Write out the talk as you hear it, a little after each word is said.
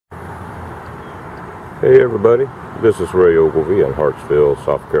Hey everybody, this is Ray Ogilvy in Hartsville,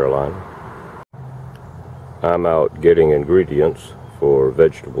 South Carolina. I'm out getting ingredients for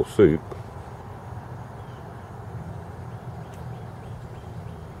vegetable soup.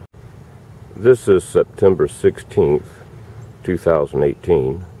 This is September 16th,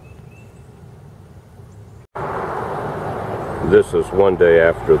 2018. This is one day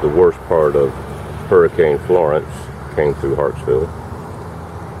after the worst part of Hurricane Florence came through Hartsville.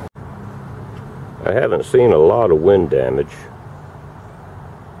 I haven't seen a lot of wind damage.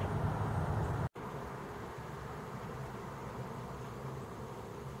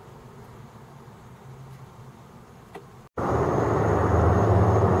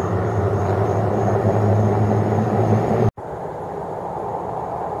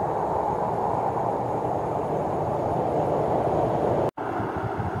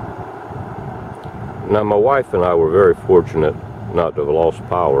 Now, my wife and I were very fortunate not to have lost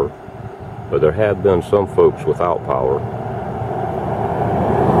power, but there have been some folks without power.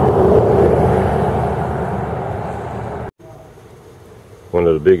 One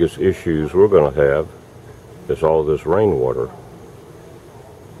of the biggest issues we're going to have is all this rainwater.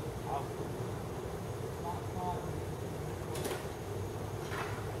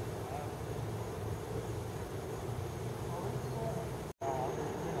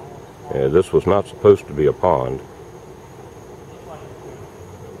 This was not supposed to be a pond.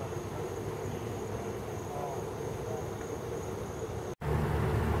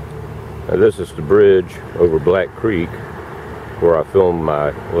 Now, this is the bridge over Black Creek where I filmed my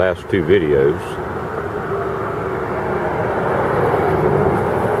last two videos.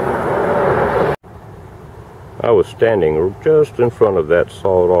 I was standing just in front of that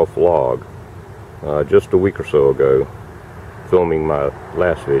sawed-off log just a week or so ago, filming my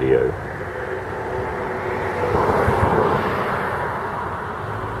last video.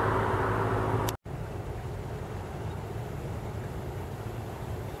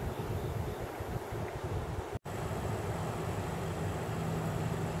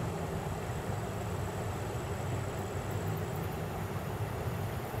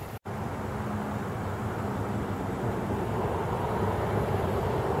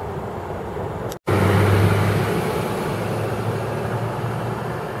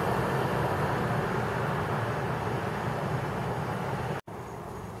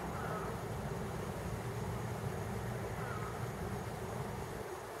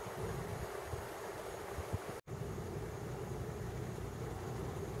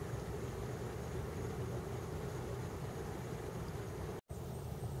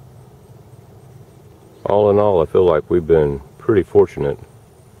 All in all, I feel like we've been pretty fortunate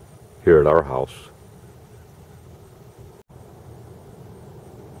here at our house.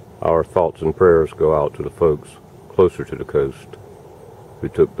 Our thoughts and prayers go out to the folks closer to the coast who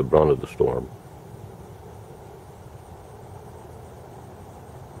took the brunt of the storm.